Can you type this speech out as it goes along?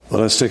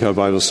Let's take our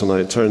Bibles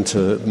tonight. Turn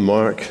to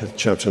Mark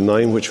chapter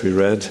 9, which we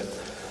read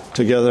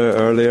together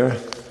earlier.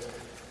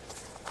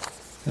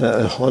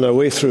 On our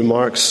way through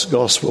Mark's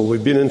Gospel,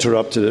 we've been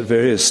interrupted at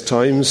various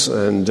times,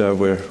 and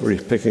we're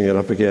picking it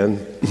up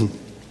again.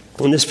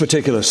 In this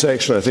particular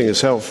section, I think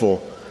it's helpful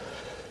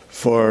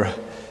for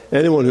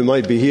anyone who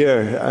might be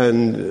here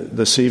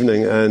this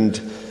evening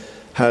and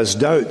has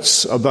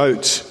doubts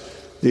about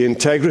the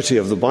integrity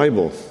of the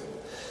Bible.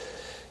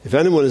 If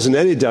anyone is in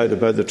any doubt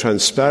about the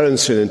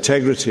transparency and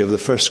integrity of the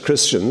first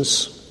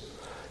Christians,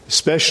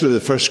 especially the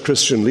first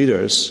Christian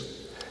leaders,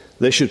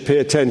 they should pay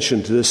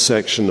attention to this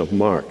section of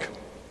Mark.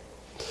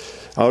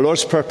 Our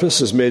Lord's purpose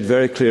is made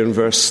very clear in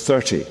verse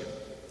 30.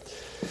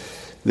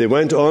 They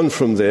went on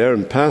from there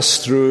and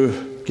passed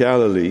through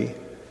Galilee,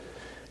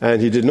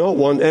 and he did not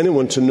want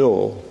anyone to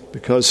know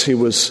because he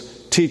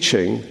was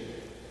teaching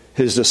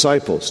his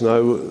disciples.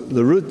 Now,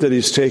 the route that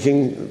he's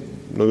taking,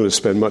 I'm not going to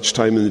spend much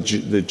time in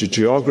the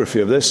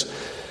geography of this,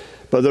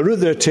 but the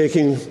route they're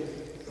taking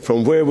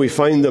from where we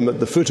find them at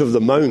the foot of the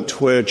mount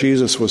where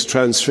Jesus was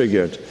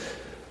transfigured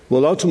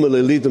will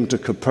ultimately lead them to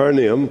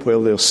Capernaum, where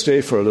they'll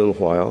stay for a little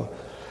while.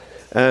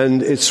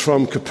 And it's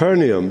from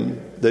Capernaum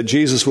that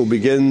Jesus will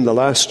begin the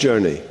last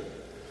journey.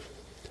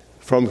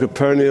 From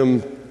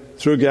Capernaum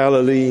through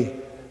Galilee,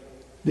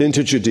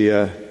 into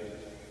Judea,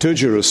 to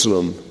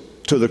Jerusalem,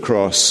 to the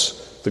cross,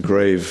 the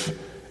grave,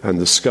 and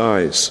the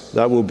skies.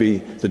 That will be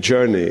the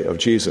journey of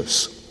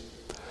Jesus.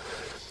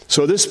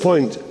 So at this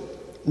point,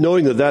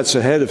 knowing that that's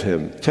ahead of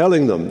him,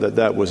 telling them that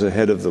that was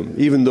ahead of them,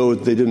 even though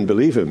they didn't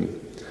believe him,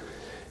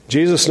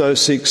 Jesus now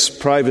seeks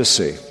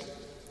privacy,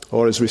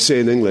 or as we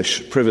say in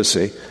English,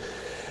 privacy,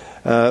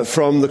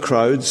 from the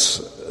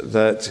crowds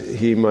that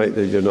he might...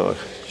 You're not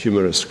a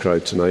humorous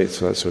crowd tonight,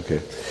 so that's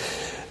okay.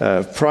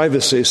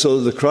 Privacy, so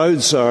that the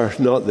crowds are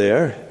not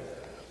there,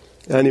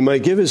 and he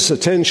might give his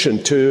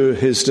attention to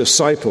his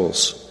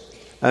disciples.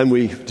 And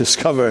we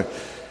discover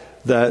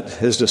that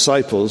his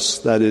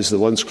disciples, that is, the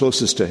ones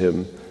closest to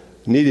him,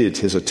 needed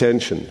his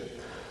attention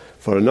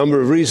for a number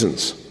of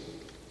reasons.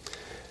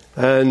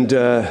 And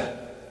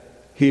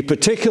he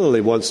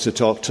particularly wants to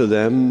talk to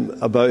them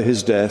about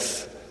his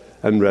death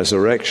and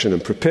resurrection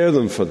and prepare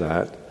them for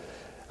that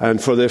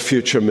and for their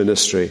future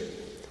ministry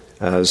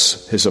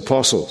as his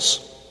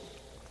apostles.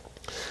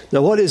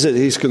 Now, what is it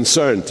he's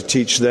concerned to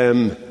teach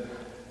them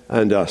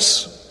and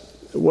us?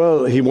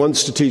 Well, he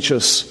wants to teach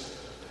us,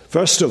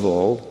 first of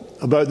all,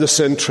 about the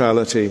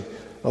centrality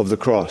of the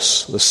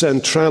cross. The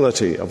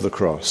centrality of the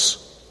cross.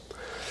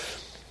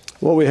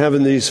 What we have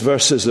in these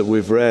verses that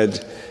we've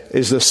read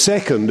is the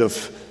second of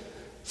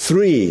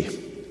three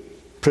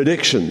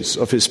predictions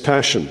of his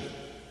passion.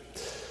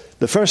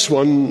 The first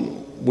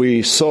one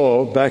we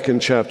saw back in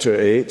chapter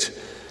 8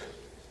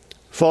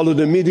 followed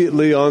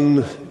immediately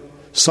on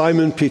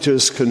Simon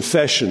Peter's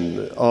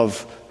confession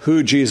of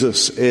who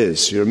Jesus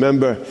is. You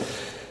remember,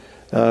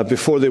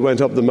 before they went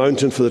up the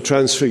mountain for the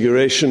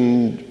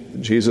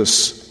transfiguration,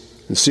 Jesus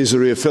in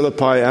Caesarea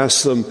Philippi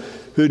asked them,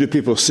 "Who do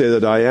people say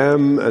that I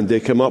am?" And they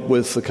came up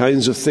with the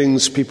kinds of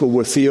things people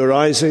were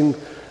theorizing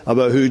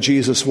about who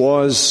Jesus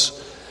was.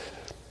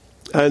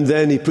 And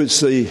then he puts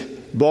the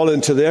ball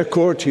into their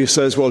court. He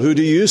says, "Well, who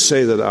do you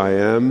say that I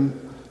am?"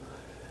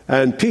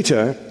 And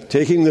Peter,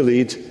 taking the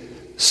lead,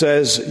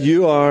 says,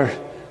 "You are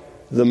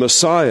the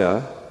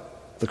Messiah,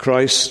 the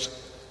Christ,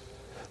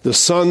 the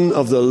Son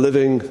of the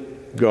living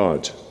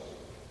God."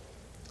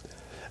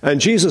 And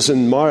Jesus,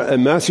 in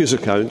Matthew's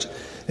account,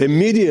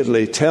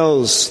 immediately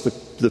tells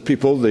the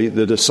people,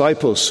 the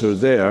disciples who are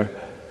there,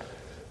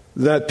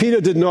 that Peter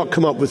did not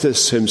come up with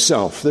this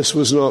himself. This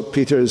was not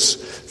Peter's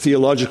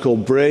theological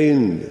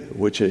brain,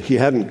 which he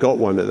hadn't got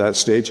one at that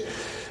stage.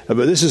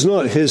 But this is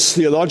not his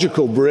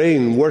theological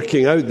brain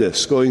working out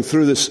this, going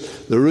through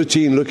the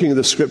routine, looking at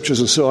the scriptures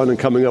and so on, and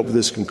coming up with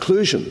this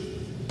conclusion.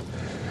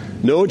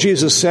 No,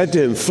 Jesus said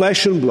to him,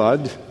 "Flesh and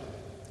blood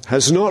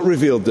has not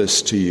revealed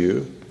this to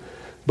you,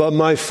 but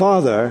my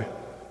Father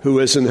who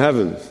is in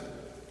heaven."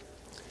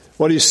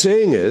 What he's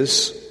saying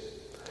is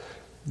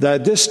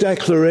that this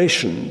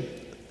declaration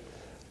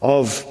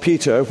of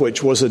Peter,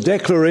 which was a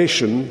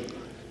declaration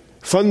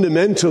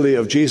fundamentally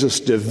of Jesus'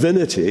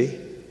 divinity,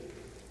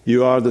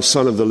 "You are the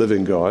Son of the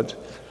living God,"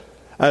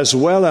 as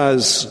well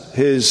as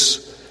his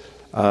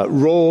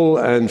role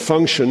and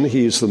function,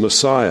 he is the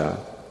Messiah.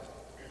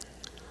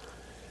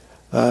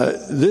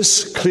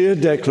 This clear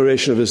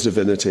declaration of his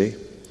divinity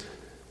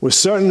was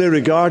certainly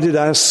regarded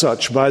as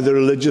such by the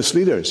religious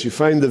leaders. You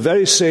find the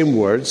very same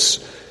words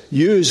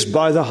used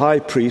by the high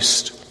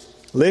priest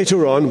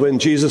later on when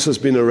Jesus has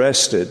been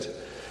arrested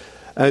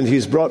and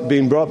he's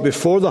been brought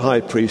before the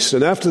high priest.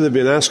 And after they've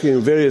been asking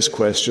him various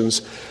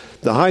questions,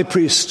 the high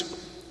priest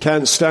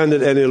can't stand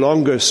it any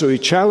longer, so he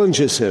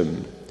challenges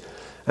him.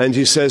 And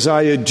he says,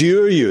 "I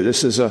adjure you."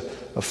 This is a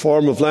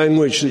form of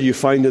language that you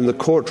find in the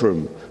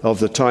courtroom of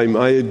the time.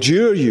 "I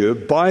adjure you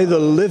by the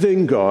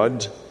living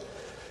God,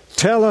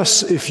 tell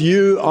us if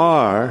you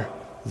are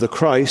the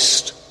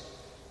Christ,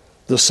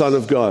 the Son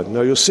of God."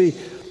 Now you'll see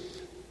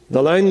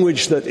the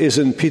language that is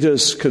in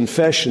Peter's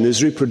confession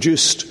is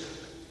reproduced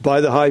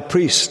by the high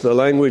priest. The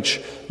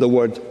language, the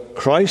word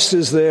Christ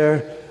is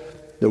there,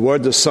 the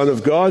word the Son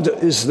of God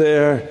is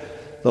there,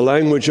 the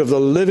language of the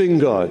living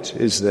God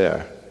is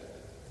there.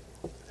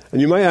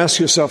 And you might ask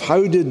yourself,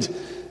 how did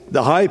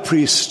the high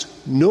priest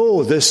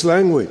know this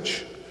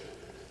language?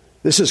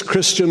 This is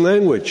Christian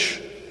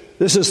language.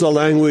 This is the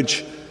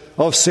language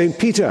of St.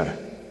 Peter.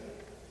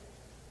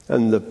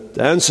 And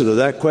the answer to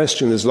that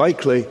question is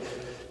likely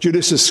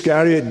Judas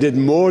Iscariot did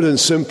more than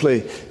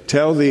simply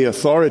tell the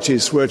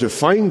authorities where to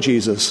find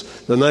Jesus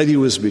the night he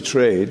was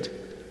betrayed.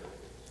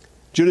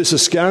 Judas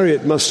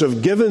Iscariot must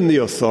have given the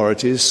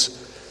authorities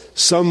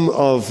some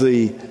of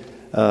the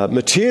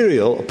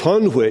material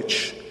upon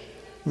which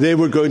they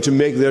were going to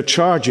make their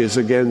charges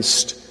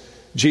against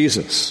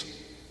Jesus.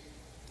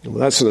 Well,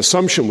 that's an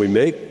assumption we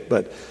make,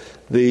 but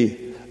the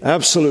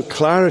absolute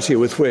clarity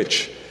with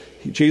which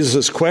Jesus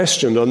is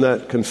questioned on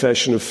that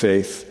confession of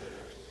faith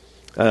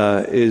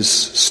is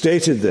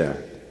stated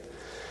there.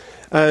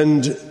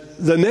 And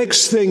the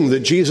next thing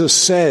that Jesus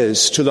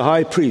says to the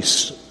high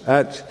priest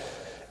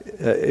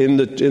in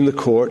the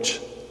court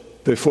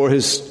before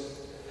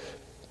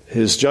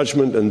his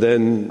judgment and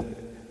then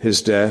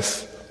his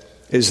death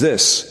is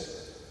this.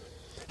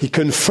 He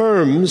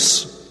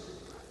confirms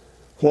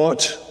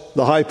what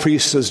the high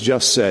priest has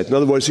just said. In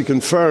other words, he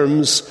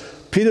confirms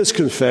Peter's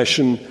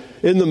confession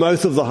in the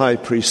mouth of the high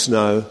priest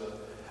now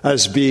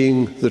as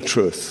being the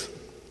truth.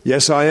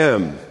 Yes, I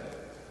am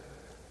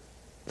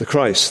the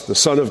Christ, the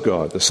Son of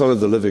God, the Son of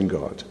the living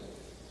God.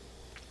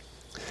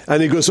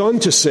 And he goes on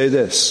to say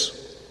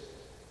this: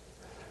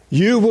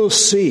 you will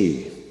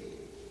see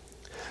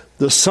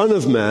the Son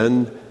of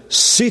Man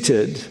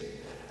seated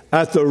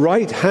at the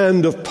right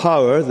hand of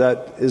power.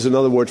 That is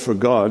another word for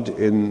God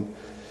among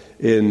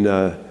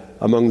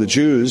the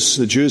Jews.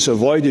 The Jews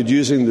avoided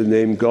using the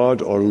name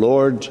God or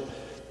Lord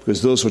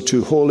because those were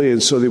too holy,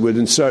 and so they would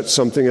insert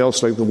something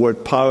else like the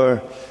word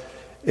power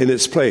in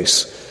its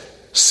place.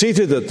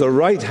 Seated at the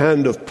right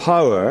hand of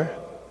power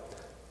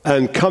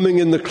and coming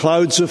in the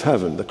clouds of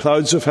heaven. The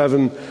clouds of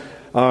heaven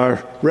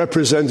are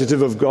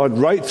representative of God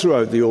right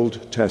throughout the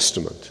Old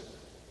Testament.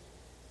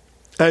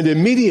 And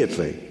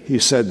immediately he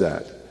said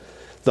that,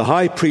 the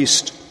high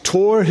priest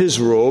tore his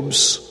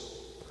robes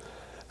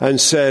and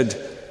said,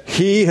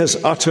 he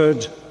has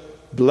uttered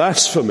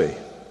blasphemy.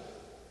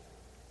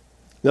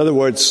 In other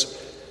words,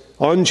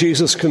 on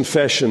Jesus'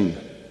 confession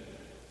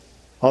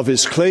of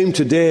his claim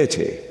to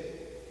deity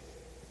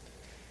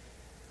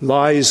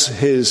lies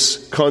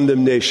his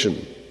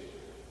condemnation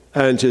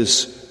and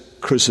his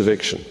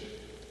crucifixion.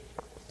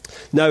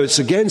 Now, it's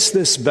against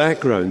this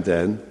background,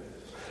 then,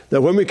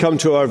 that when we come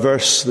to our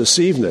verse this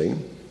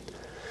evening,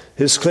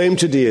 his claim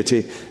to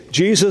deity,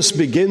 Jesus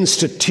begins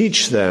to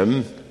teach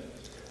them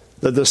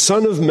that the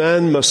Son of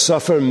Man must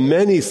suffer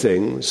many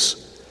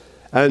things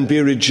and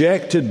be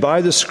rejected by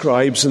the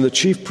scribes and the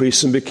chief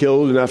priests and be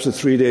killed and after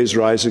 3 days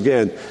rise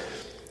again.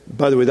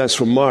 By the way, that's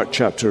from Mark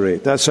chapter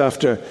 8. That's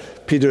after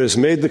Peter has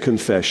made the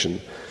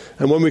confession.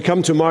 And when we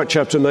come to Mark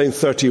chapter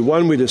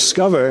 9:31, we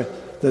discover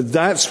that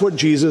that's what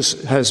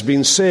Jesus has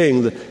been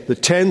saying. The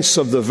tense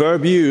of the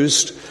verb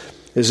used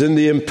is in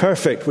the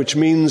imperfect, which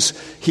means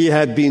he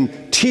had been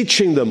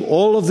teaching them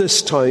all of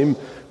this time,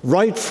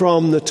 right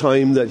from the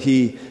time that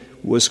he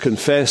was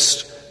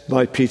confessed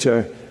by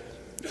Peter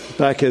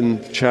back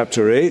in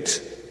chapter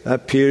 8,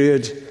 that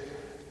period.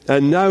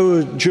 And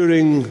now,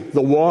 during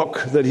the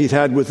walk that he'd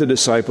had with the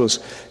disciples,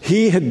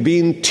 he had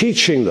been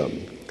teaching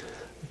them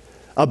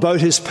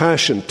about his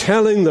passion,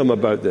 telling them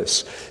about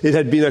this. It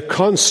had been a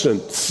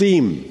constant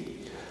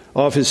theme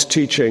of his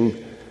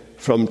teaching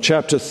from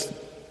chapter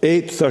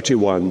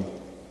 8:31,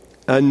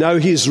 and now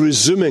he's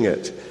resuming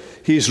it.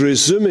 He's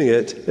resuming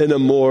it in a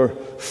more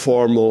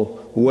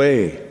formal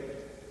way.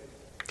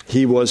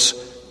 He was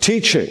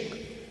teaching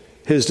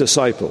his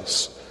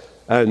disciples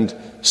and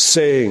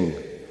saying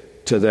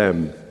to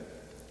them.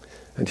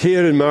 And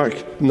here in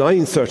Mark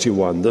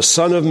 9:31, the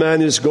Son of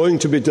Man is going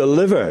to be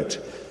delivered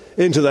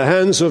into the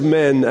hands of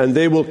men, and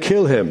they will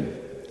kill him.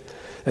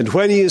 And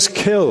when he is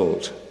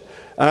killed,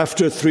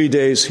 after 3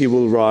 days he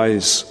will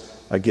rise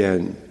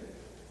again.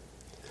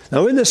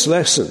 Now, in this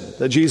lesson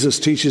that Jesus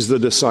teaches the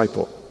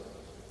disciple,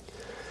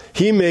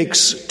 he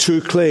makes two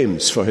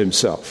claims for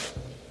himself.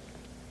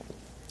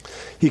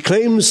 He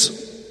claims,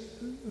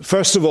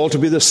 first of all, to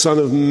be the Son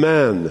of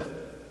Man.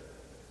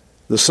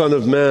 The Son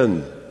of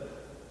Man.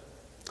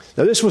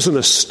 Now, this was an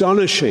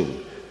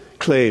astonishing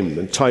claim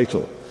and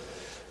title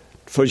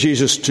for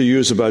Jesus to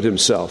use about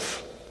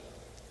himself.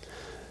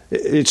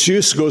 Its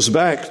use goes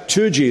back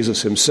to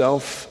Jesus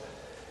himself,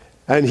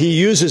 and he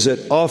uses it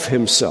of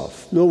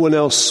himself. No one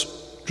else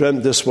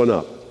dreamt this one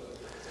up.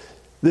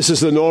 This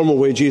is the normal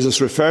way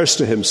Jesus refers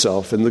to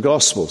himself in the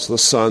Gospels, the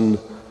Son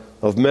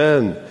of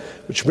Man,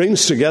 which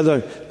brings together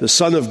the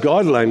Son of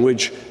God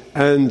language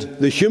and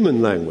the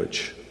human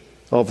language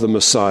of the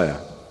Messiah.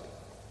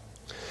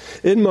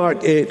 In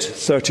Mark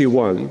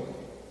 8:31,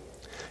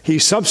 he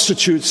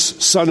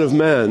substitutes Son of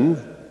Man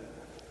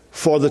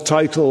for the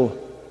title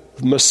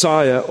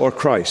Messiah or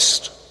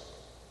Christ.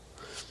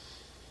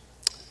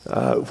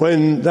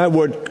 When that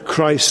word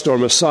Christ or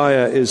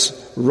Messiah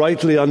is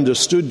rightly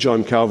understood,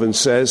 John Calvin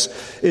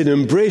says, it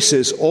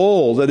embraces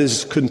all that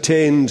is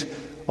contained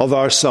of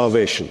our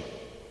salvation.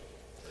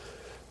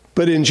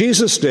 But in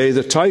Jesus' day,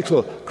 the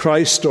title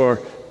Christ or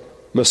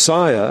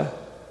Messiah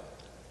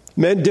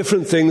meant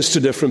different things to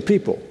different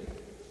people.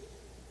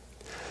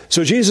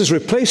 So Jesus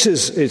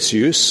replaces its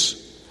use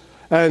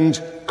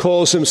and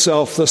calls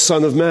himself the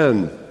Son of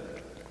Man.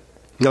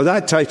 Now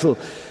that title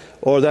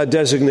or that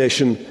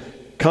designation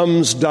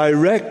comes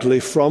directly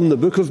from the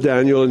book of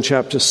Daniel in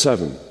chapter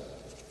 7.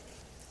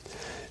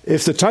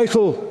 If the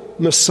title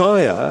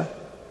Messiah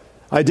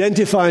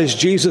identifies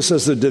Jesus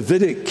as the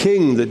Davidic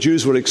king that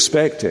Jews were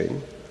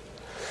expecting,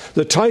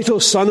 the title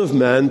Son of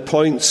Man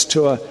points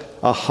to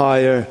a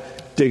higher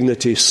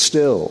dignity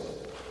still.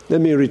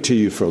 Let me read to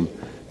you from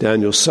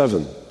Daniel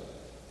 7.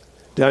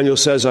 Daniel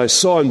says, I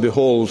saw and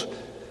behold,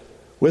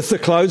 with the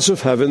clouds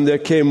of heaven there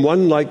came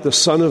one like the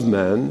Son of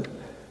Man.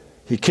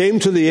 He came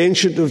to the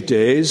Ancient of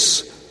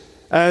Days,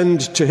 and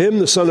to him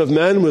the Son of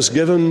Man was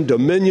given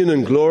dominion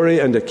and glory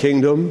and a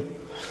kingdom,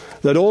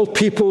 that all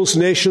peoples,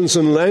 nations,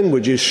 and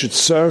languages should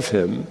serve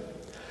him.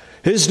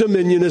 His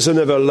dominion is an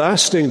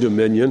everlasting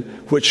dominion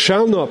which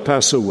shall not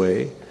pass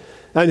away,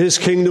 and his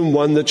kingdom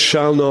one that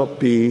shall not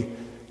be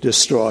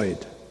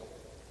destroyed.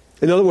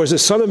 In other words, the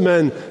Son of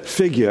Man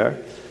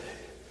figure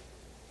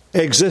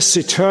exists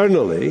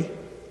eternally,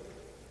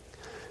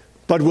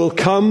 but will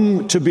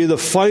come to be the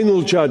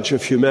final judge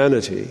of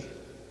humanity.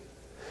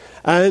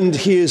 And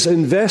he is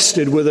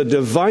invested with a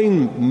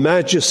divine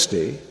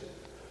majesty,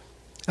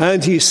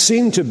 and he's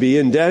seen to be,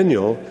 in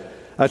Daniel,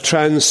 a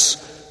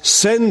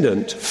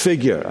transcendent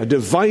figure, a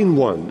divine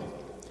one,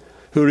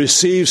 who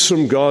receives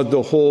from God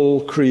the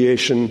whole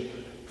creation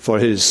for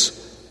his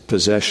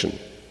possession.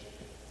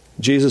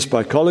 Jesus,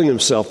 by calling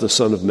himself the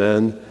Son of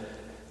Man,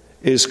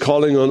 is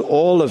calling on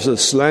all of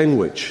this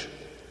language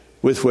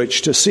with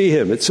which to see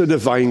him. It's a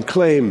divine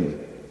claim.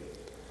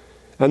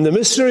 And the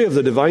mystery of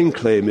the divine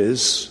claim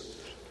is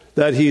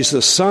that he's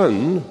the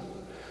Son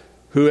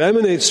who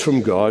emanates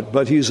from God,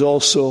 but he's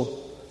also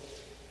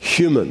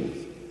human.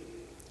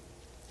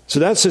 So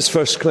that's his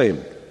first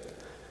claim,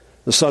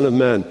 the Son of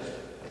Man.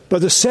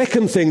 But the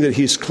second thing that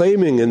he's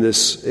claiming in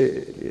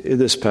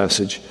this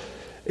passage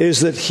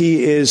is that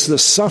he is the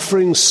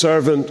suffering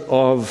servant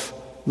of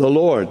the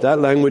Lord. That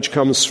language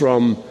comes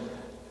from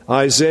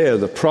Isaiah,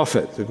 the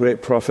prophet, the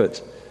great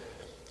prophet,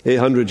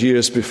 800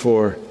 years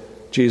before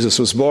Jesus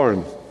was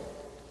born.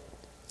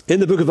 In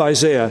the book of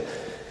Isaiah,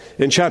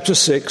 in chapter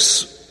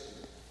 6,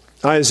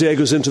 Isaiah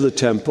goes into the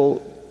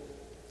temple,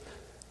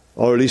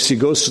 or at least he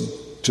goes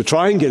to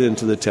try and get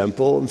into the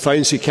temple, and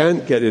finds he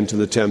can't get into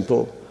the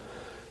temple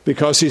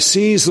because he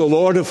sees the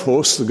Lord of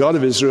hosts, the God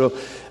of Israel,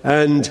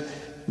 and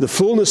the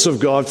fullness of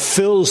God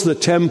fills the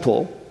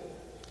temple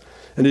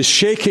and is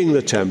shaking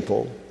the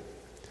temple.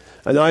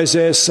 And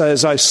Isaiah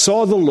says, I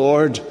saw the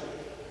Lord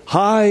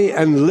high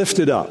and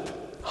lifted up.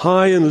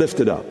 High and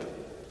lifted up.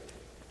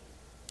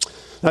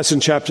 That's in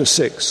chapter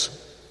 6.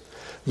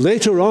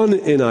 Later on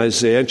in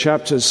Isaiah, in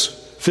chapters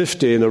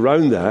 15,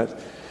 around that,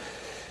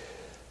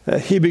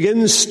 he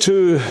begins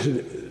to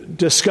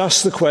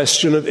discuss the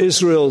question of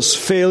Israel's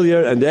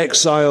failure and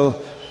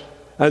exile,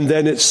 and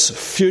then its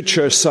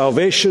future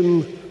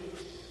salvation.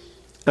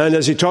 And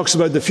as he talks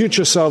about the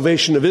future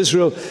salvation of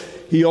Israel,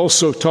 he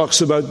also talks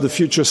about the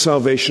future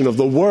salvation of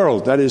the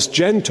world, that is,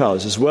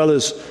 Gentiles as well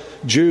as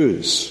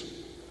Jews.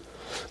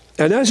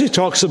 And as he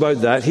talks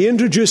about that, he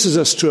introduces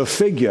us to a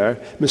figure,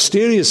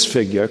 mysterious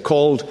figure,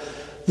 called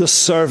the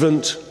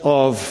servant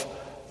of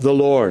the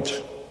Lord.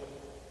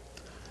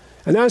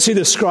 And as he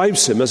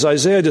describes him, as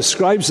Isaiah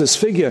describes this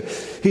figure,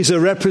 he's a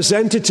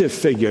representative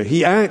figure.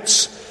 He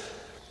acts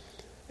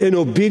in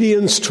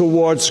obedience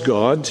towards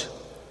God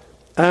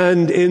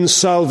and in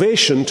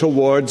salvation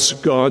towards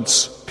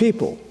God's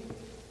people.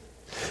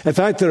 In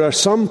fact, there are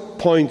some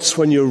points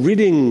when you're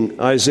reading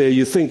Isaiah,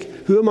 you think,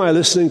 who am I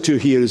listening to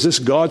here? Is this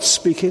God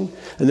speaking?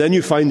 And then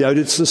you find out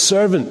it's the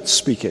servant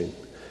speaking.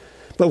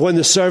 But when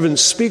the servant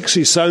speaks,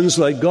 he sounds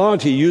like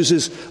God. He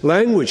uses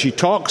language. He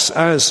talks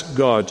as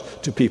God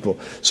to people.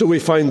 So we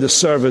find the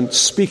servant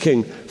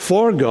speaking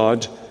for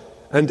God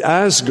and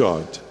as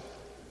God.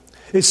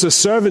 It's the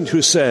servant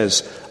who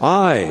says,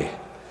 I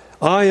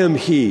am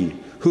he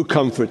who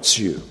comforts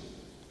you.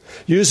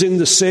 Using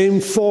the same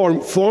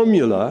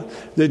formula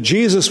that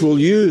Jesus will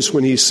use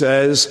when he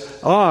says,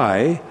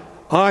 I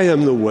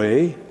am the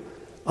way,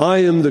 I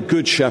am the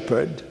good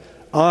shepherd,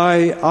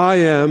 I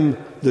am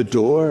the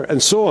door,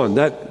 and so on,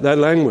 that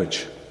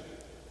language.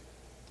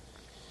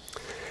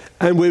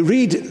 And we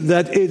read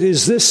that it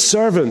is this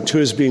servant who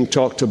is being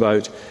talked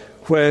about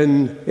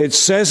when it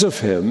says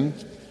of him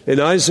in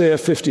Isaiah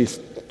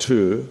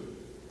 52,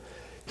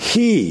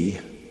 he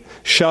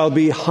shall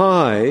be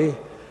high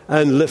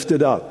and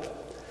lifted up.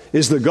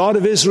 Is the God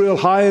of Israel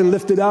high and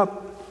lifted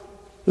up?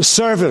 The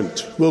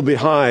servant will be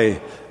high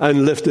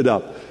and lifted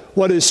up.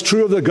 What is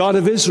true of the God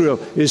of Israel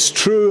is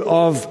true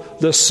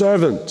of the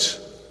servant.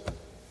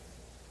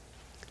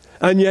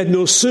 And yet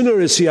no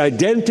sooner is he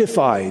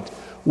identified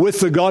with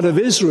the God of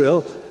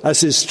Israel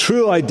as his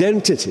true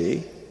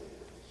identity,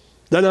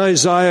 then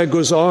Isaiah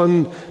goes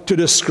on to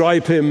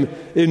describe him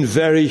in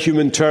very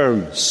human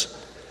terms,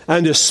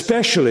 and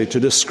especially to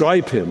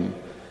describe him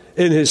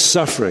in his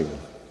suffering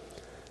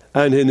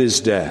and in his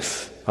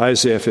death.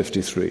 Isaiah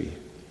 53.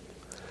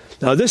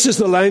 Now this is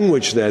the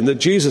language then that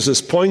Jesus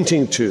is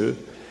pointing to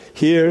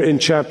here in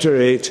chapter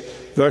 8,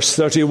 verse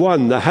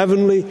 31. The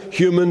heavenly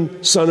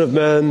human Son of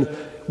Man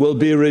will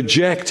be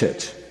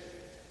rejected.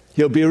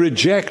 He'll be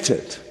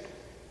rejected.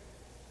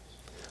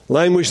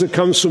 Language that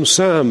comes from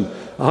Psalm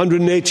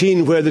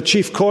 118, where the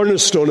chief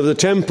cornerstone of the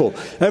temple,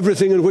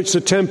 everything in which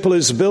the temple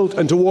is built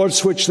and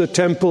towards which the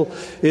temple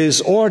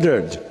is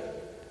ordered,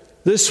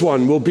 this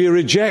one will be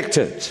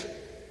rejected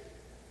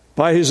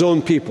by his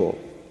own people.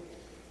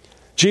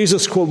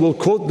 Jesus will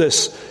quote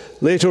this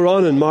later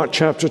on in Mark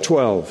chapter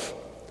 12,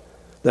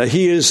 that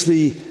he is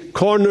the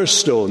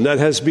cornerstone that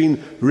has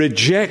been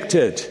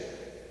rejected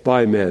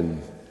by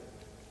men.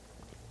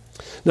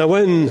 Now,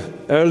 when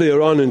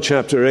earlier on in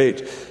chapter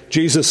 8,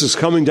 Jesus is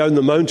coming down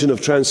the mountain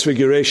of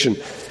transfiguration,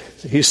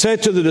 he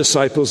said to the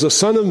disciples, the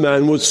Son of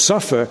Man would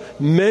suffer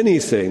many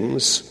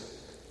things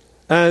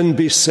and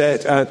be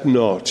set at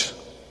naught.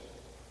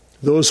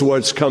 Those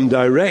words come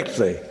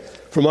directly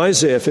from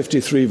Isaiah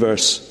 53,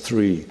 verse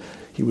 3.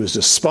 He was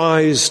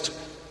despised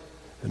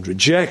and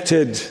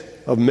rejected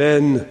of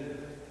men,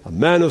 a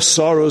man of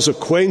sorrows,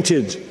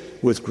 acquainted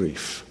with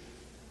grief.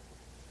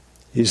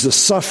 He's the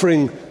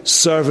suffering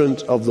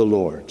servant of the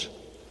Lord.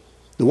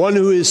 The one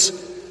who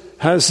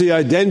has the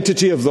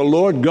identity of the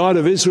Lord God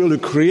of Israel, who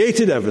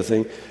created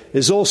everything,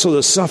 is also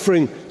the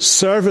suffering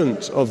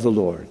servant of the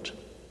Lord,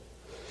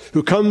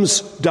 who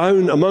comes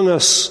down among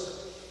us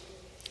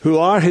who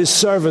are his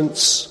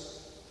servants,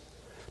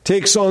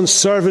 takes on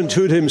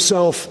servanthood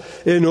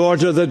himself in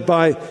order that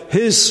by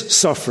his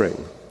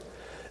suffering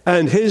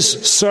and his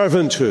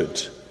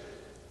servanthood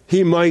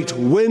he might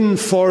win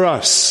for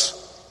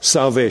us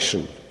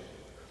salvation.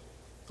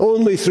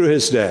 Only through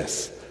his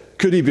death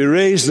could he be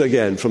raised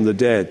again from the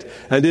dead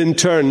and in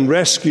turn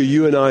rescue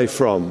you and I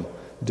from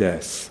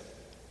death.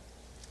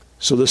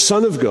 So the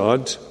Son of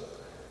God,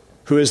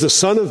 who is the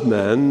Son of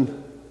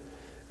Man,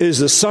 is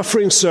the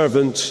suffering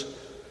servant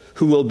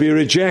who will be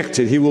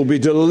rejected. He will be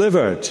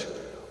delivered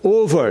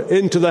over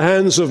into the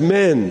hands of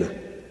men,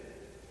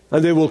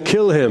 and they will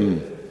kill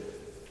him.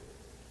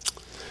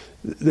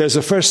 There's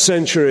a first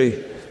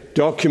century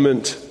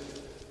document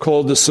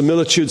called the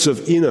Similitudes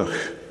of Enoch.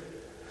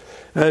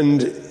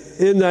 And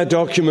in that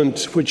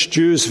document, which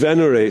Jews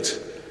venerate,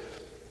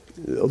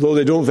 although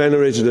they don't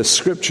venerate it as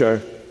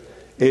Scripture,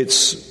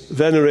 it's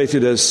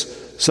venerated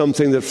as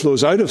something that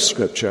flows out of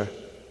Scripture.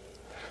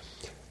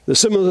 The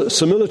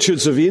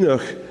Similitudes of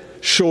Enoch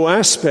show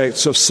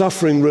aspects of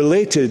suffering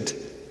related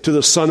to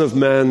the Son of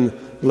Man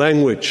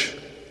language.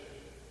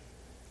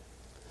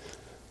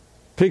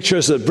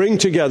 Pictures that bring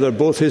together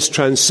both his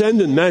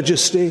transcendent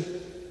majesty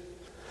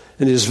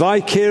and his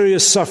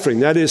vicarious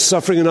suffering, that is,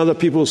 suffering on other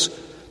people's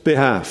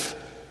behalf.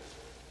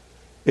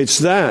 It's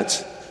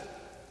that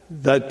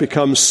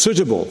becomes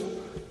suitable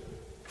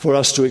for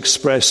us to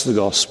express the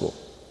gospel,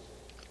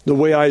 the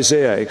way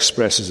Isaiah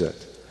expresses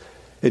it.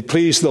 It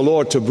pleased the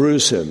Lord to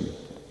bruise him.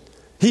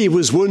 He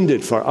was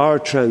wounded for our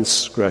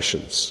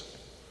transgressions.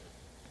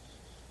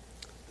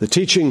 The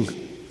teaching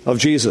of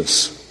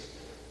Jesus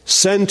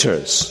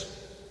centers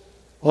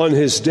on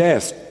his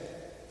death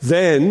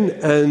then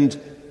and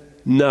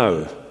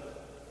now.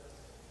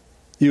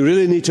 You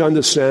really need to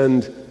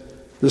understand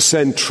the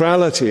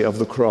centrality of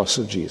the cross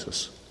of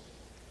Jesus.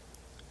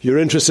 If you're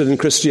interested in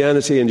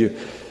Christianity and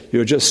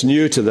you're just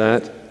new to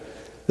that,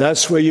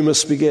 that's where you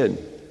must begin.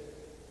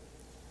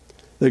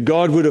 That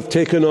God would have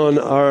taken on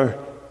our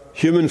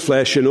human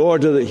flesh in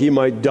order that he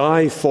might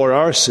die for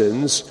our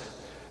sins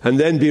and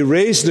then be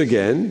raised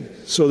again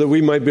so that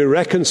we might be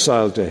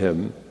reconciled to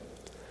him.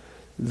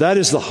 That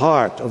is the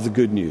heart of the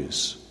good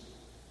news.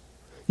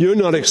 You're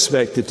not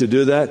expected to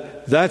do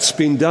that. That's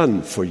been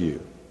done for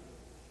you.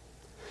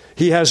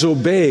 He has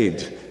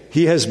obeyed.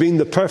 He has been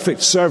the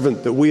perfect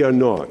servant that we are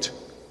not.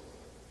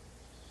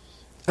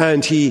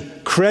 And he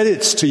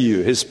credits to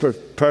you his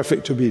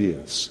perfect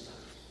obedience.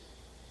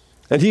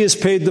 And he has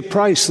paid the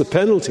price, the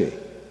penalty.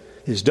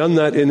 He's done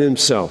that in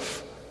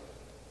himself.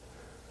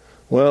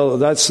 Well,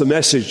 that's the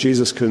message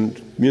Jesus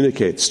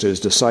communicates to his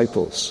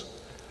disciples.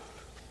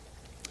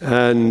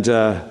 And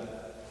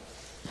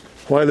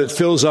while it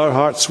fills our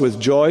hearts with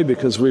joy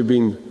because we've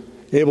been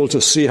able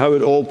to see how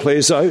it all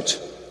plays out,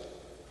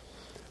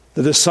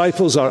 the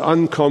disciples are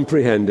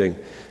uncomprehending.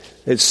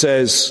 It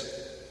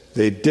says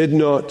they did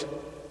not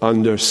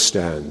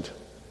understand.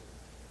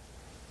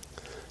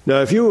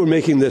 Now, if you were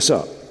making this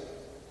up,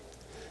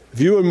 if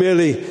you were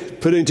merely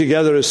putting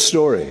together a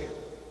story,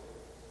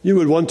 you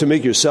would want to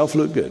make yourself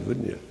look good,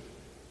 wouldn't you?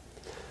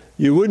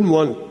 You wouldn't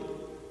want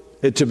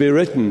it to be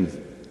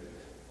written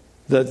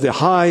that the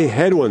high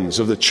head ones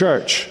of the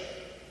church,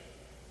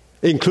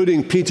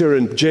 including Peter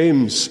and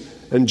James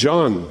and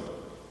John,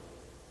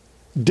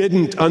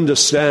 didn't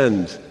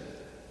understand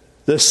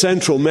the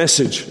central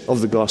message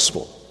of the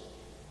gospel.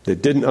 They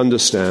didn't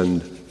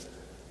understand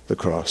the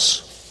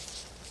cross.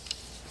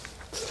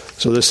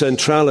 So the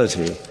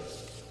centrality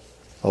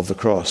of the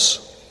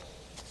cross.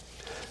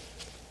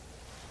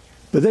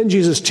 But then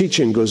Jesus'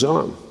 teaching goes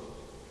on.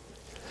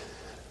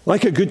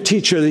 Like a good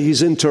teacher,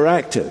 he's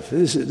interactive.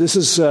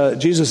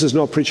 Jesus is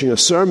not preaching a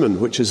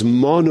sermon which is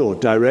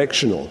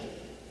monodirectional,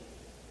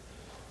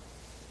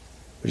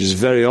 which is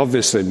very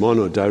obviously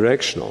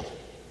monodirectional,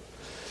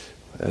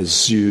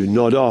 as you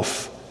nod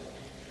off.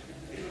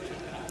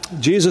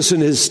 Jesus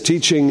in his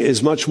teaching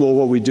is much more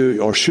what we do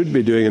or should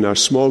be doing in our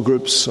small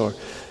groups or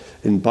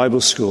in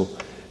Bible school,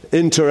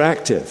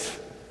 interactive.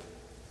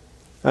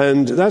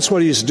 And that's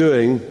what he's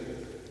doing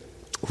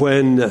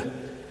when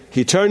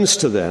he turns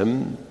to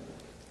them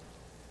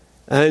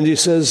and he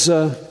says,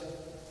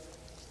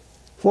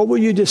 what were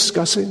you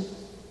discussing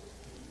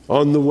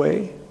on the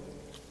way?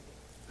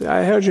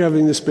 I heard you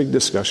having this big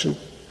discussion.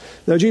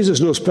 Now, Jesus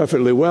knows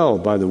perfectly well,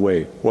 by the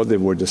way, what they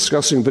were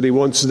discussing, but he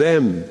wants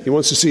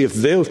to see if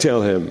they'll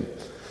tell him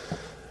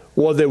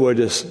what they were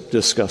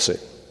discussing.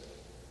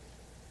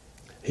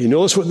 He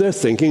knows what they're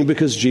thinking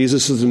because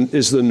Jesus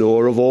is the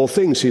knower of all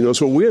things. He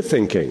knows what we're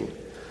thinking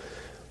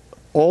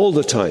all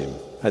the time,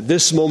 at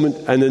this moment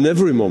and in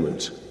every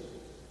moment.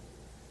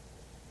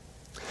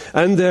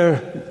 And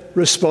their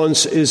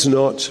response is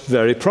not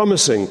very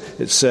promising.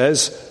 It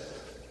says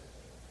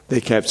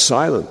they kept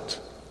silent.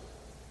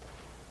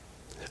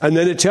 And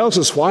then it tells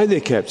us why they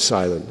kept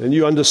silent. And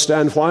you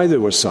understand why they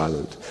were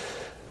silent.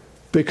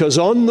 Because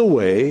on the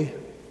way,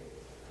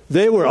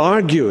 they were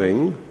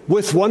arguing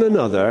with one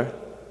another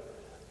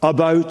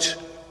about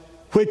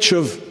which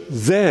of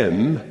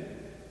them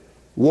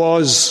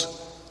was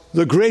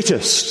the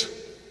greatest.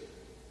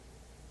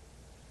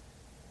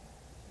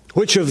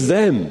 Which of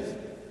them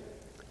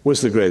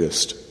was the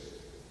greatest?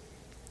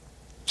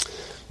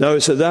 Now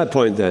it's at that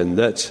point then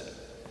that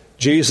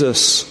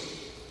Jesus,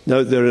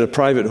 now they're in a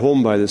private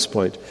home by this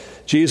point,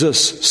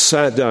 Jesus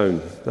sat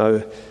down.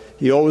 Now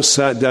he always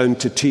sat down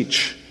to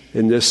teach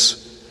in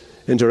this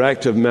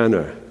interactive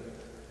manner.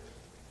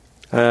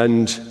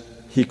 And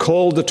he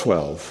called the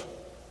 12.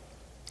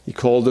 He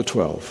called the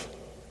 12.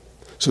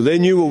 So they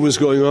knew what was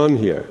going on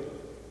here.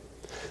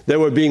 They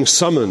were being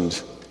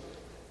summoned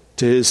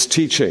to his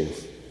teaching,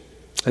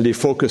 and he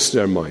focused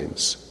their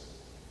minds.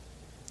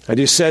 And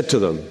he said to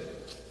them,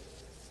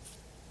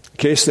 in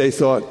case they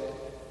thought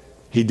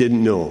he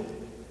didn't know,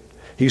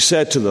 he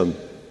said to them,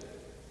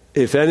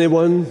 if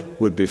anyone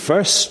would be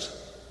first,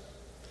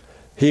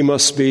 he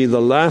must be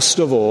the last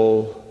of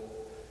all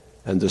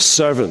and the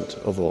servant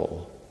of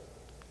all.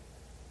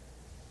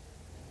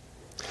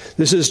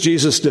 This is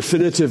Jesus'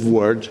 definitive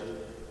word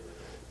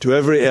to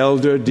every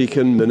elder,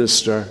 deacon,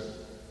 minister,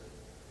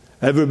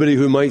 everybody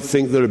who might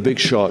think they're a big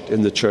shot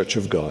in the church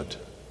of God.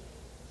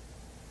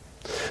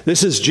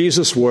 This is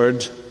Jesus'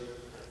 word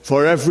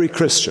for every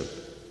Christian.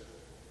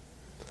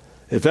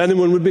 If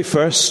anyone would be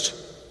first,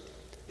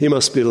 he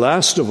must be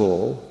last of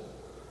all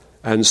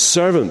and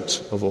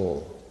servant of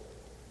all.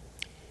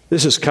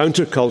 This is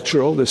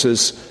countercultural, this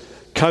is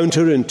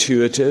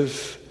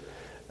counterintuitive,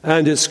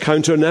 and it's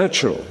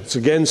counternatural. It's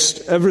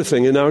against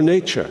everything in our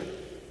nature.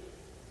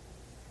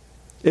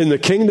 In the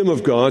kingdom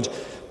of God,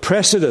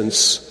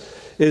 precedence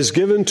is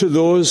given to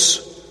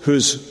those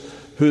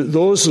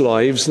those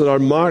lives that are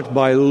marked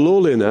by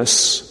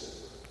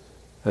lowliness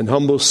and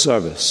humble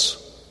service.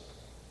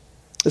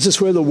 This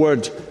is where the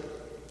word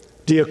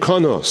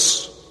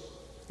diakonos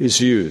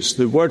is used.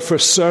 The word for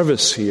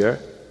service here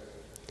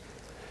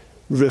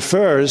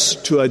refers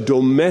to a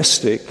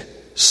domestic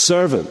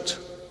servant.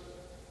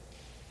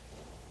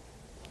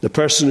 The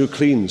person who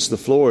cleans the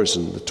floors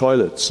and the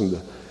toilets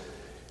and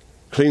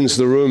cleans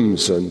the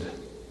rooms and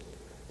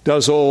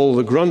does all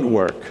the grunt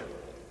work.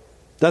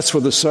 That's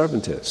what the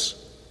servant is.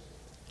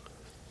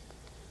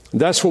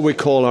 That's what we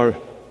call our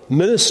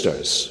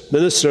ministers.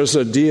 Ministers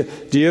are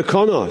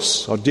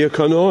diakonos or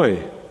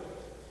diakonoi.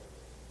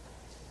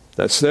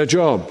 That's their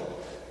job.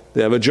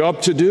 They have a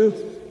job to do.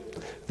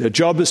 Their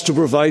job is to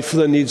provide for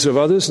the needs of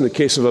others. In the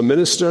case of a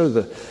minister,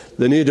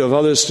 the need of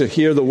others to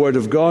hear the word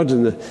of God.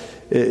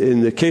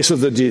 In the case of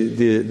the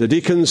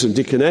deacons and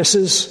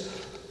deaconesses,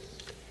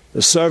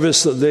 the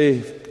service that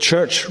the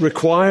church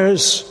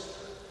requires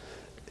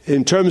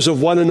in terms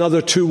of one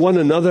another to one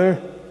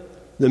another,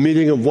 the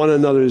meeting of one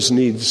another's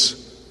needs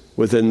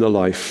within the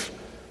life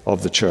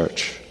of the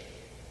church.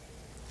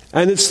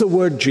 And it's the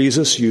word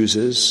Jesus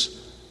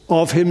uses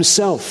of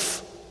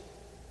himself.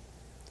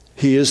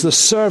 He is the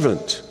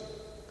servant.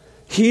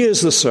 He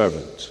is the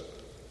servant.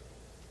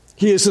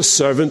 He is the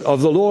servant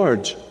of the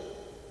Lord.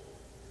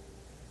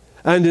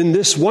 And in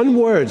this one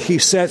word, he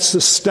sets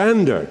the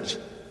standard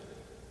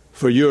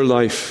for your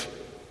life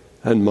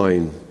and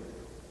mine.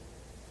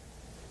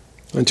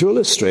 And to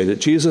illustrate it,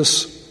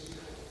 Jesus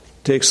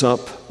takes up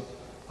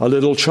a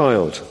little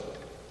child.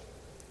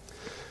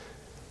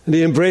 And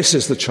he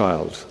embraces the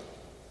child.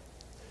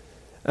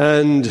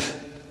 And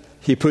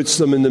he puts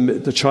them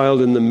the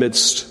child in the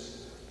midst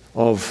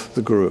of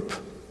the group.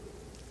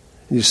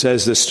 And he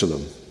says this to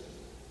them.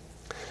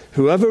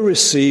 Whoever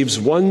receives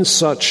one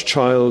such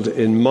child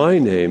in my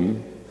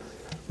name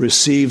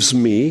receives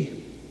me,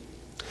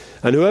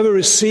 and whoever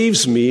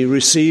receives me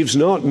receives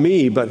not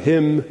me, but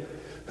him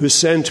who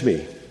sent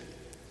me."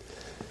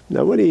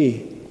 Now, when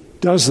he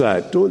does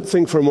that, don't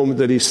think for a moment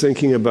that he's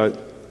thinking about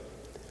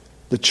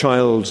the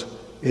child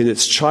in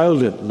its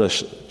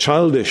childishness,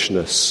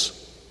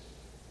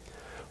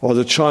 or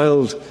the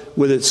child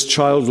with its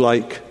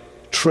childlike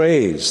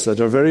traits that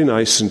are very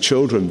nice in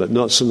children but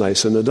not so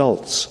nice in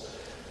adults.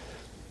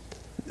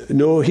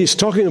 No, he's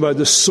talking about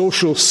the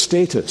social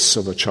status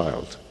of a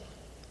child.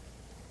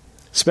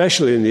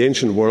 Especially in the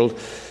ancient world,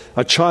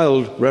 a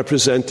child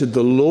represented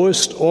the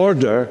lowest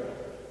order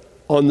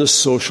on the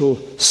social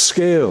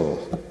scale.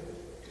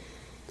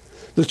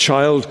 The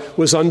child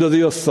was under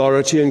the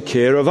authority and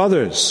care of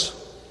others.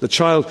 The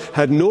child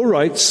had no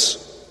rights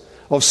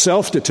of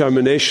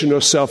self-determination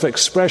or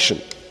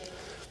self-expression.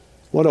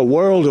 What a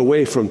world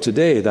away from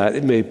today that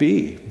it may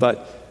be,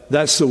 but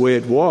that's the way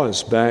it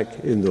was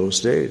back in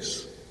those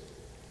days.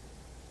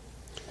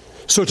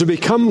 So to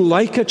become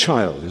like a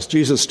child, as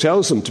Jesus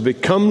tells them, to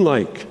become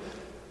like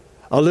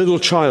a little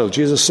child.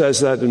 Jesus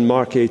says that in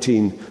Mark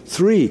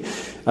 18:3.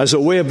 As a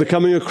way of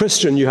becoming a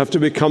Christian, you have to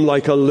become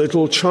like a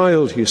little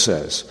child, he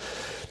says.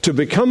 To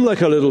become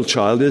like a little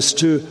child is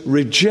to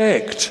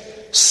reject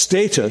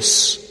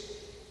status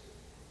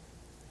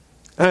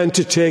and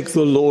to take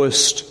the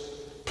lowest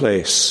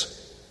place,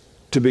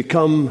 to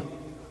become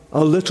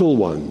a little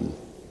one.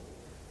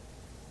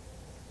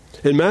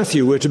 In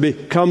Matthew, we're to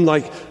become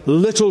like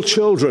little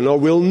children, or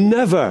we'll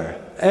never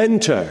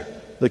enter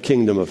the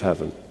kingdom of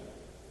heaven.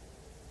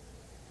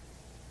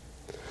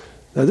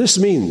 Now, this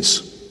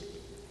means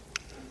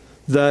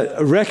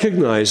that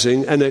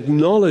recognizing and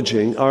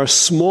acknowledging our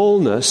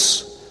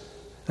smallness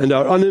and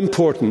our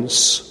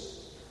unimportance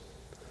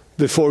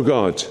before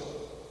God,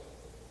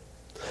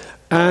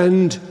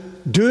 and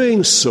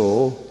doing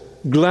so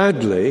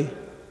gladly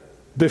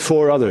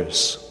before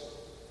others.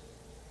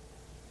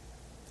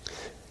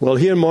 Well,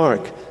 here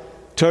Mark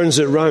turns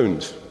it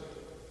round.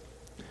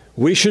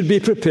 We should be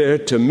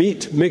prepared to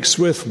meet, mix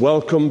with,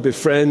 welcome,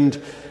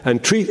 befriend,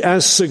 and treat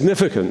as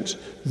significant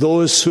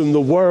those whom the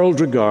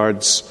world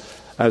regards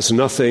as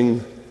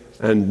nothing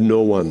and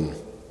no one.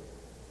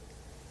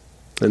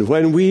 And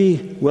when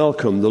we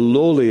welcome the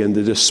lowly and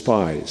the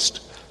despised,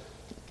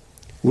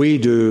 we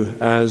do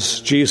as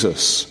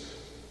Jesus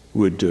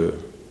would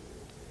do.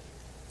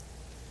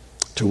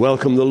 To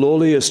welcome the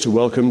lowly is to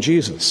welcome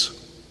Jesus.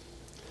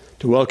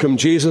 To welcome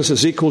Jesus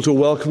is equal to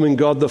welcoming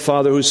God the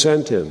Father who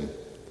sent him.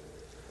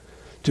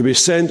 To be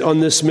sent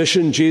on this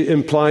mission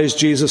implies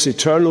Jesus'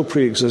 eternal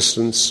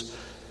preexistence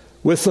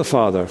with the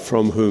Father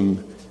from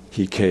whom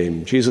he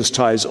came. Jesus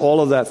ties all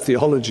of that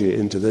theology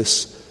into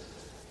this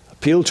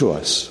appeal to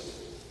us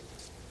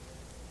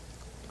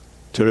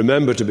to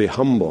remember to be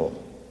humble.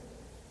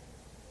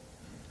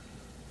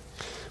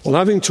 Well,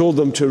 having told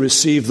them to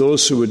receive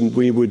those who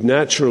we would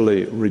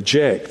naturally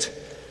reject,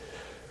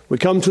 we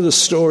come to the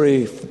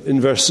story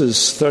in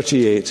verses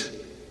 38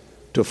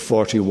 to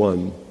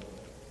 41.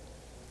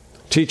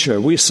 "Teacher,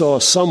 we saw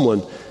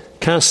someone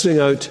casting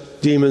out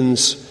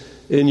demons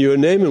in your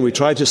name, and we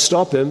tried to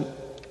stop him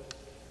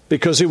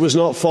because he was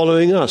not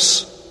following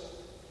us."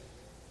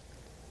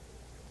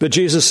 But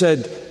Jesus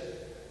said,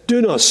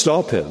 "Do not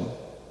stop him,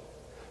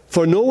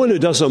 for no one who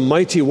does a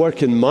mighty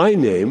work in my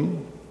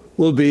name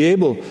will be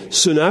able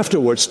soon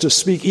afterwards to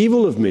speak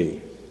evil of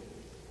me.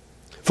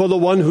 For the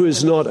one who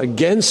is not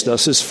against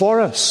us is for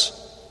us.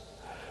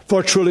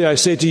 For truly I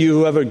say to you,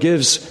 whoever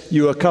gives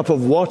you a cup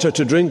of water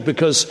to drink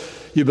because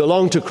you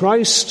belong to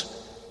Christ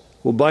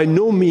will by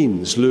no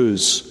means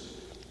lose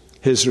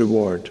his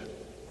reward."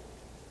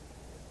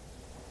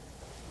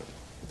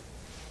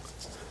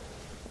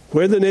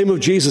 Where the name of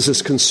Jesus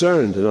is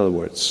concerned, in other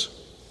words,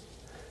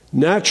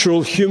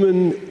 natural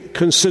human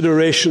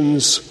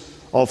considerations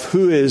of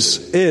who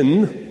is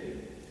in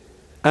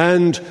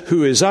and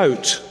who is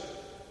out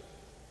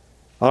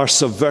are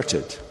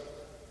subverted.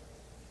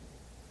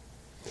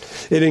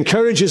 It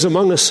encourages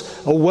among us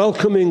a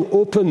welcoming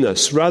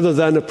openness rather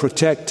than a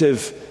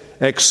protective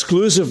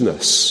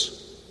exclusiveness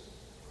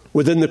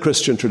within the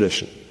Christian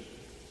tradition.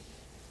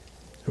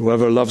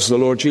 Whoever loves the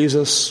Lord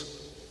Jesus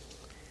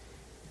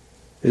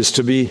is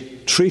to be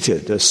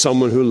treated as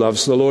someone who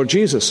loves the Lord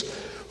Jesus,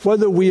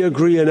 whether we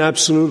agree in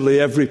absolutely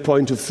every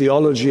point of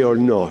theology or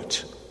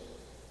not.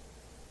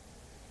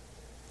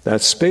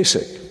 That's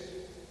basic.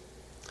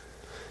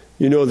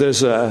 You know,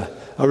 there's a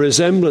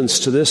resemblance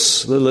to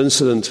this little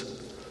incident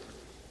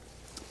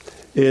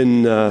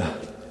in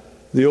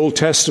the Old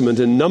Testament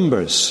in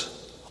Numbers.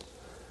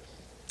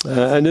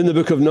 And in the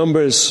book of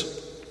Numbers,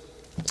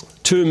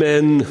 two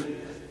men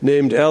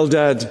named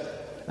Eldad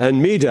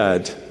and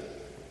Medad,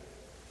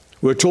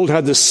 we're told,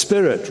 had the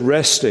Spirit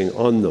resting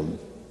on them.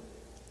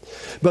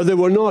 But they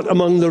were not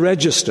among the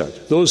registered,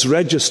 those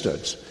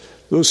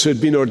who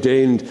had been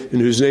ordained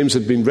and whose names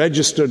had been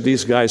registered.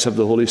 These guys have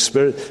the Holy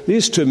Spirit.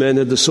 These two men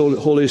had the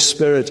Holy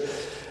Spirit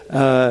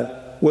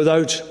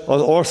without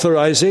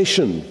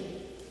authorization.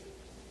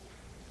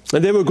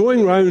 And they were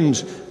going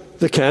round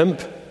the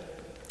camp,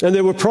 and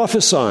they were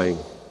prophesying.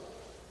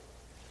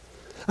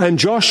 And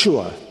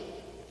Joshua's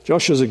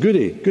a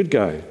good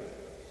guy.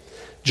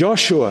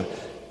 Joshua,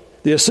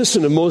 the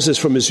assistant of Moses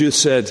from his youth,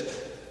 said,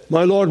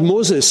 "My Lord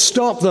Moses,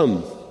 stop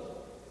them.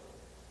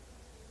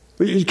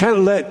 You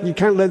can't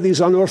let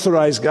these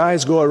unauthorized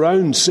guys go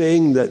around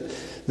saying that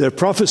they're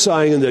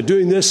prophesying and they're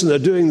doing this and they're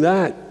doing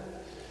that.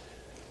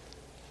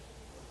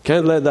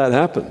 Can't let that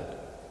happen."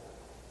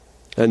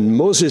 And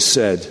Moses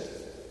said,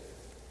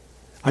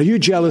 "Are you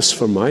jealous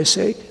for my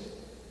sake?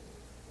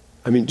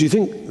 I mean, do you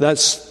think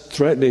that's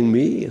threatening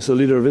me as the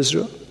leader of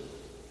Israel?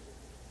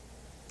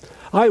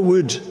 I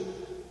would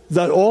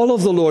that all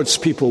of the Lord's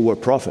people were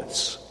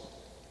prophets,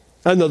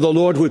 and that the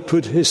Lord would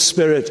put his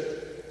Spirit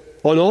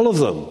on all of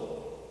them."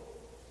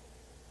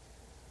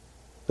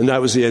 And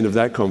that was the end of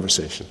that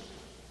conversation.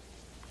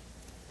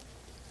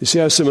 You see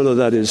how similar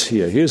that is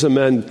here. Here's a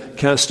man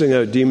casting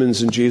out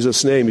demons in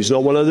Jesus' name. He's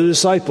not one of the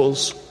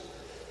disciples.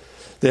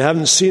 They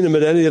haven't seen him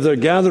at any of their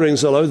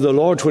gatherings allowed the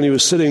Lord when he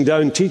was sitting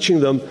down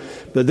teaching them.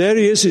 But there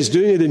he is, he's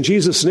doing it in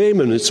Jesus'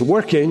 name, and it's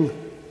working.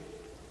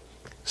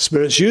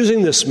 Spirit's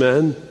using this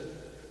man.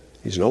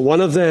 He's not one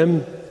of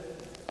them.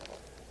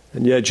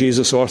 And yet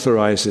Jesus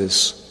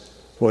authorizes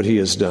what he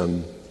has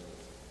done.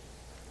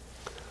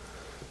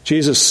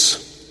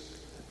 Jesus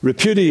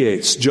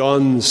repudiates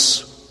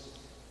John's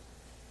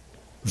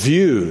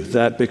view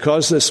that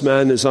because this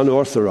man is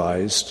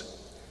unauthorized,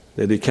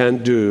 that he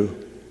can't do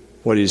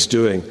what he's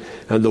doing.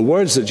 And the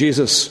words that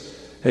Jesus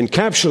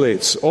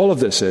encapsulates all of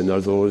this in are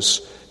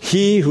those,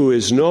 "He who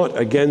is not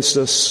against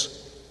us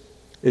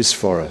is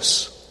for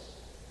us."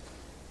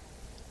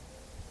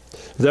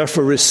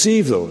 Therefore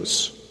receive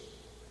those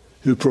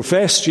who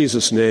profess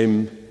Jesus'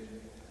 name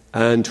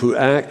and who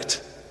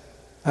act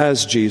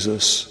as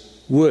Jesus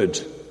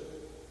would.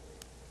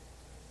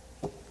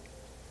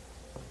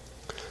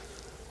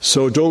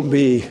 So don't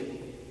be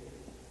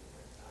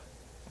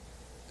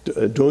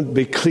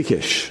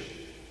cliquish,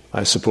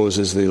 I suppose,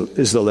 is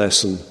the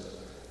lesson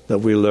that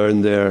we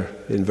learn there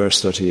in verse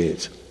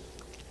 38.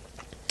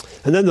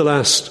 And then the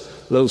last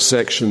little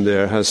section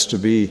there has to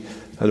be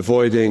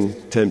avoiding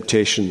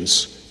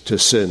temptations to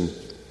sin.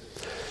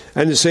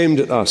 And it's aimed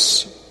at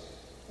us.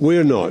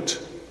 We're not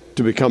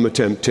to become a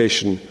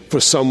temptation for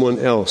someone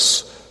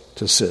else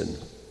to sin.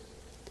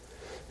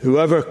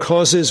 Whoever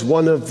causes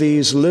one of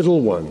these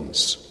little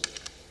ones,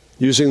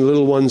 using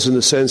little ones in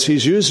the sense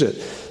he's used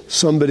it,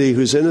 somebody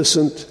who's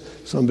innocent,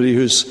 somebody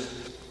who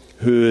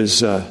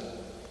is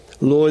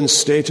low in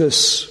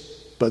status,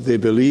 but they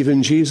believe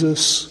in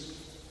Jesus.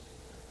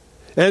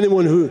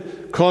 Anyone who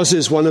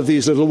causes one of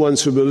these little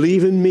ones who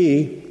believe in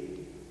me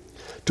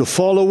to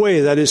fall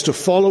away, that is, to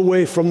fall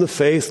away from the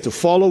faith, to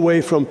fall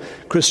away from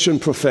Christian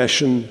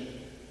profession,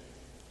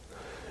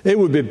 it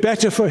would be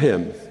better for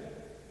him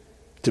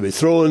to be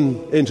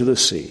thrown into the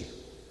sea.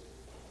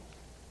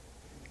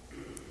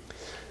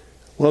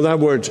 Well, that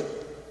word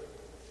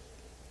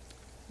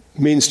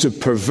means to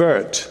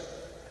pervert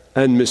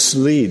and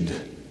mislead,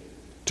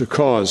 to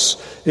cause,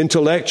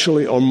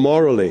 intellectually or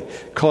morally,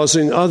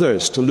 causing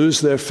others to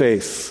lose their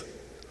faith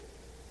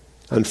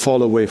and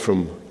fall away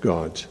from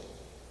God.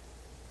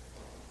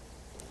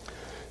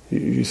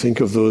 You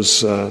think of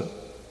those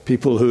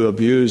people who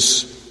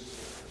abuse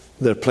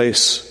their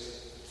place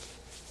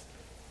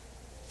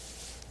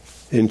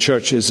in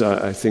churches.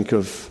 I think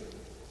of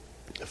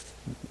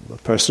a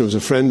person who was a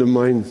friend of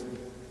mine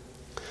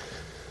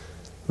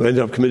who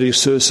ended up committing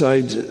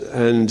suicide,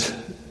 and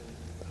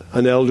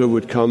an elder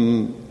would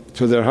come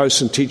to their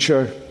house and teach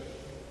her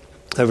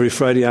every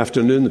Friday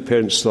afternoon. The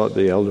parents thought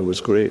the elder was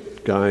a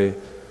great guy.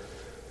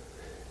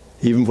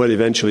 Even when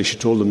eventually she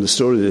told them the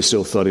story, they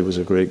still thought he was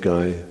a great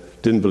guy.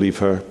 Didn't believe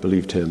her,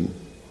 believed him.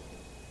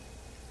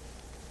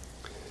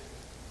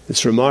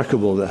 It's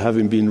remarkable that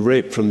having been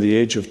raped from the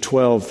age of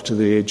 12 to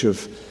the age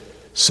of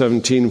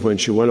 17, when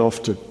she went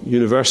off to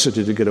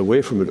university to get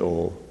away from it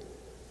all,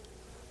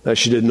 that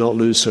she did not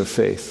lose her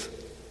faith.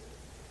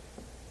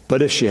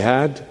 But if she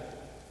had,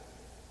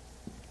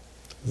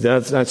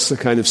 that's the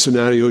kind of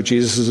scenario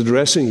Jesus is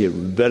addressing here. It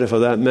would be better for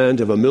that man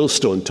to have a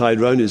millstone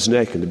tied round his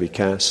neck and to be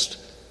cast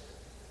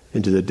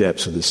into the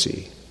depths of the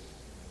sea.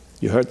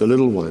 You hurt the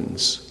little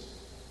ones.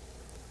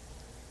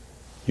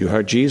 You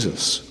hurt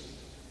Jesus.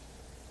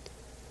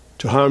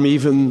 To harm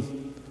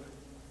even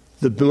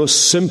the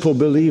most simple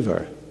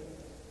believer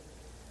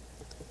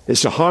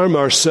is to harm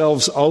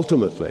ourselves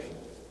ultimately.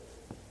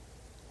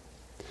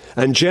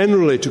 And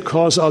generally, to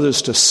cause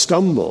others to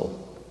stumble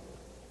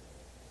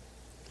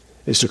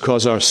is to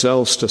cause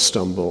ourselves to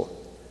stumble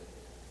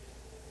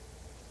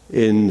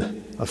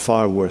in a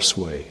far worse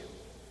way.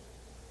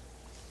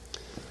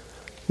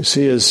 You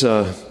see, as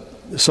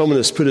someone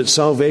has put it,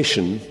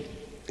 salvation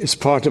is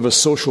part of a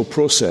social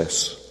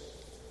process.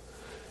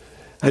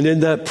 And in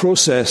that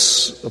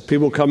process of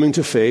people coming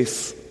to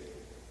faith,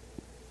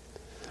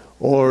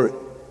 or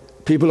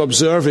people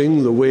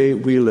observing the way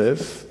we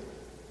live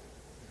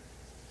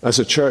as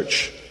a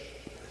church,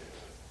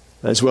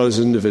 as well as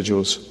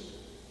individuals,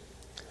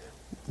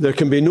 there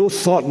can be no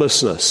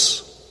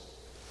thoughtlessness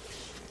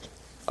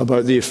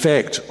about the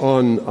effect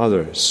on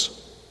others.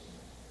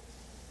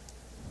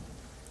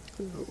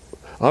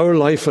 Our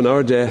life and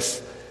our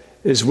death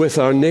is with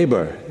our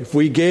neighbor. If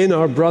we gain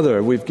our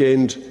brother, we've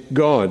gained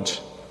God.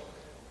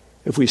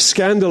 If we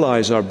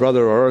scandalize our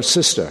brother or our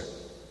sister,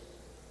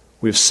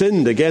 we've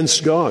sinned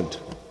against God.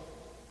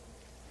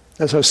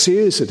 That's how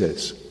serious it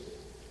is.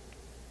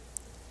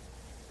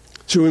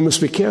 So we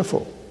must be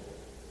careful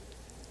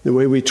the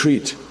way we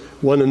treat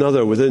one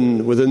another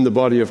within the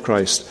body of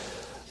Christ,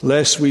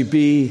 lest we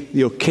be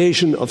the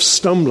occasion of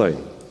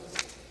stumbling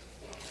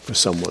for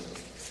someone,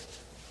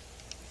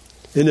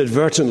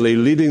 inadvertently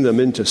leading them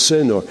into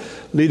sin or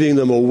leading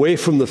them away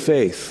from the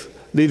faith,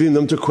 leading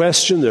them to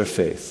question their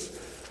faith,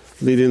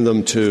 leading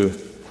them to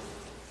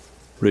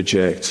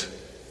reject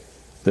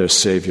their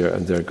Savior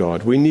and their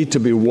God. We need to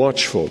be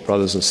watchful,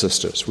 brothers and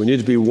sisters. We need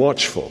to be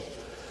watchful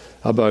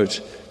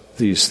about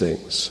these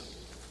things.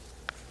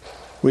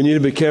 We need to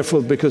be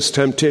careful because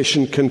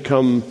temptation can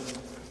come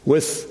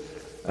with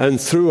and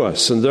through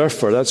us, and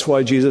therefore that's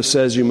why Jesus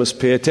says you must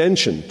pay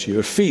attention to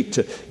your feet,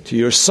 to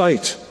your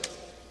sight.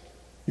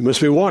 You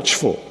must be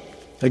watchful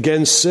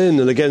against sin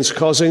and against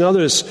causing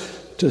others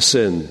to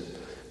sin.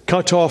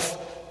 Cut off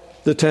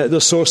the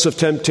source of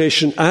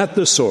temptation at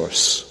the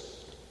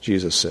source,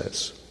 Jesus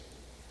says.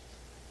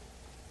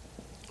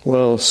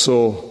 Well,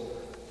 so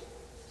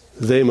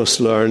they must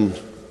learn,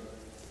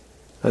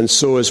 and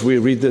so as we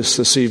read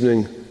this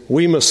evening,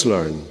 we must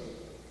learn.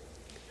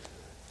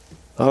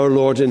 Our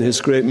Lord in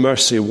his great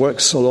mercy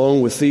works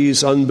along with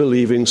these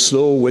unbelieving,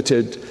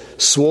 slow-witted,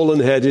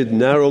 swollen-headed,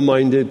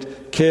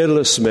 narrow-minded,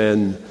 careless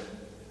men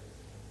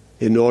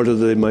in order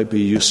that they might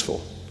be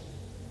useful.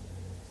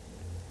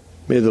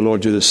 May the Lord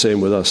do the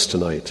same with us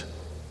tonight.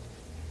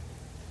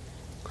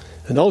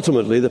 And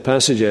ultimately, the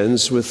passage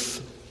ends with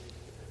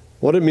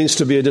what it means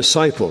to be a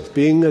disciple.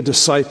 Being a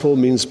disciple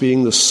means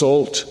being the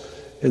salt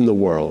in the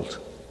world.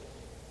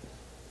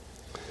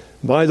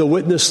 By the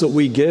witness that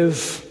we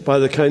give, by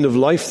the kind of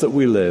life that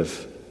we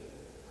live,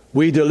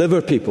 we deliver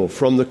people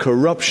from the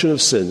corruption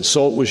of sin.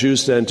 Salt was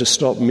used then to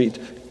stop meat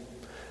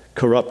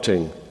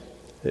corrupting.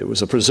 It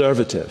was a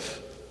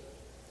preservative.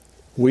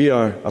 We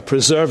are a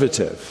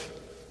preservative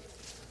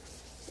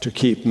to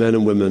keep men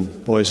and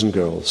women, boys and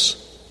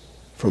girls,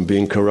 from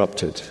being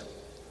corrupted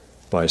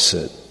by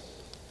sin.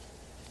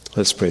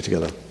 Let's pray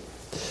together.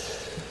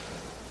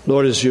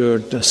 Lord, as your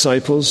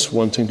disciples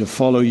wanting to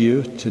follow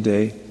you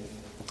today,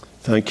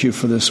 thank you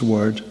for this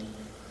word.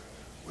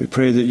 We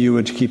pray that you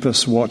would keep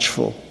us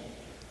watchful,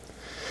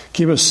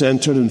 keep us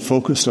centered and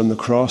focused on the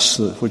cross,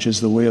 which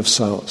is the way of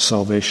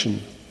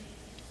salvation.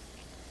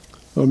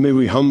 Lord, may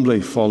we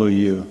humbly follow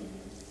you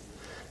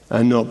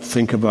and not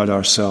think about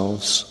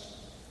ourselves.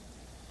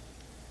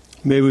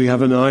 May we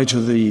have an eye to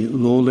the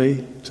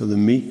lowly, to the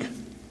meek,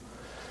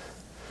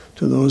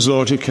 to those,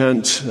 Lord, who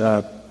can't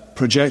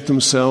project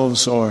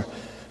themselves or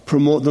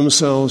promote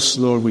themselves.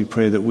 Lord, we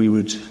pray that we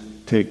would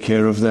take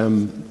care of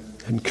them,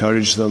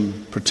 encourage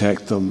them,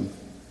 protect them.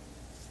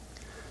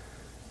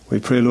 We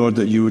pray, Lord,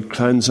 that you would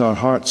cleanse our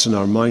hearts and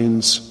our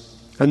minds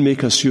and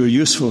make us your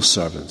useful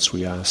servants,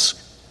 we ask.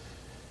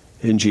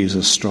 In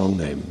Jesus' strong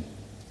name.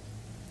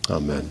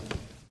 Amen.